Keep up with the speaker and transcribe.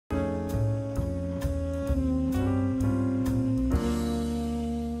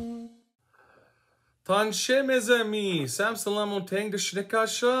Taanishi mes amis, Sam Salam Tang de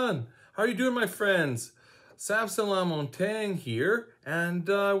Shnikashan. How are you doing, my friends? Sam Salam Tang here, and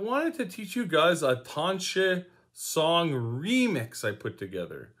I wanted to teach you guys a Taanishi song remix I put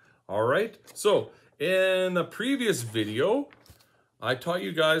together. All right, so in the previous video, I taught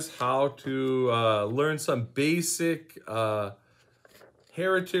you guys how to learn some basic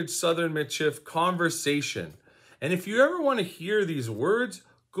Heritage Southern Michif conversation. And if you ever want to hear these words,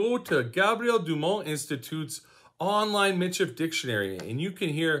 go to Gabriel Dumont Institute's online Michif dictionary, and you can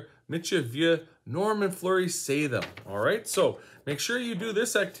hear Michif via Norman Fleury say them. All right, so make sure you do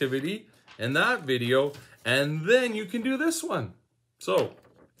this activity in that video, and then you can do this one. So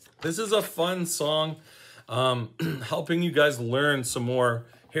this is a fun song helping you guys learn some more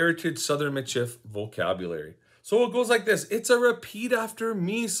Heritage Southern Michif vocabulary. So it goes like this. It's a repeat after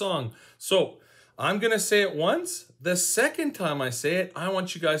me song. So I'm going to say it once. The second time I say it, I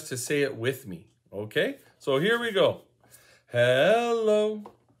want you guys to say it with me. Okay? So here we go. Hello,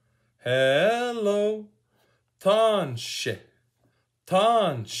 hello, Taanishi,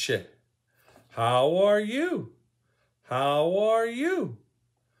 Taanishi. How are you? How are you?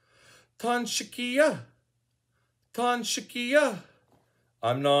 Taanishikia, Taanishikia.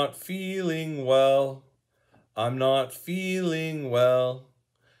 I'm not feeling well. I'm not feeling well.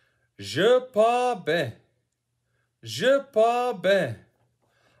 Je pas bien. Je pas bien.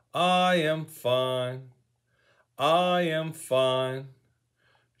 I am fine. I am fine.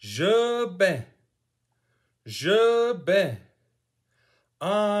 Je bien. Je bien.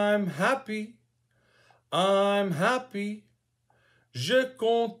 I'm happy. I'm happy. Je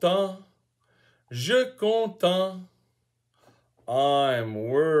content. Je content. I'm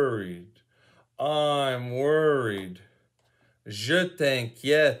worried. I'm worried. Je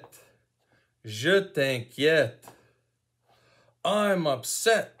t'inquiète. Je t'inquiète. I'm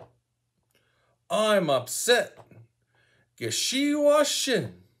upset. I'm upset.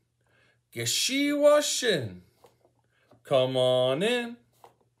 Geschiwashin. Geschiwashin. Come on in.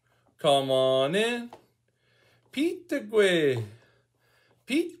 Come on in. Pitagwe.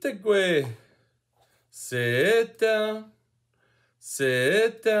 Pitagwe. Sit down.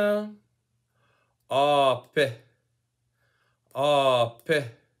 Sit down. Ape. Ape.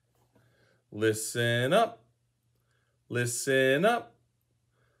 Listen up. Listen up.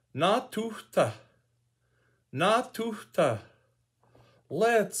 Natuhta. Natuhta.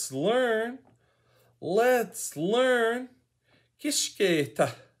 Let's learn. Let's learn.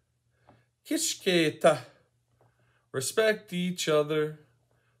 Kishketa. Kishketa. Respect each other.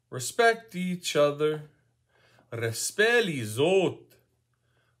 Respect each other. Respect les autres.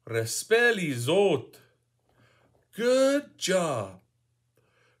 Respect les autres. Good job.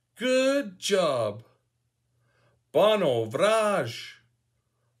 Good job. Bon ouvrage.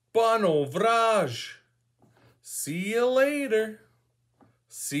 Bon ouvrage. See you later.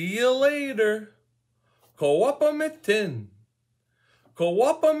 See you later. Coopamitin.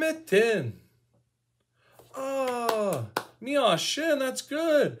 Coopamitin. Ah, miashin, that's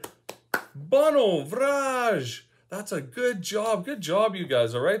good. Bon ouvrage. That's a good job. Good job, you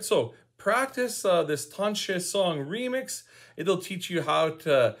guys. All right, so practice this Taanishi song remix. It'll teach you how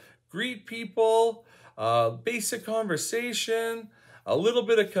to greet people, basic conversation, a little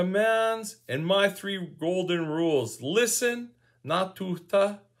bit of commands, and my 3 golden rules. Listen,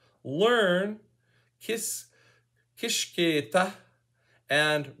 natuhta, learn, kishketa,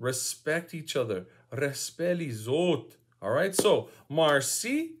 and respect each other. Respect les autres. All right, so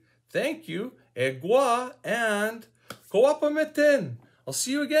merci, thank you, egua, and coopamitin. I'll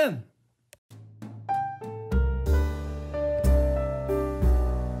see you again.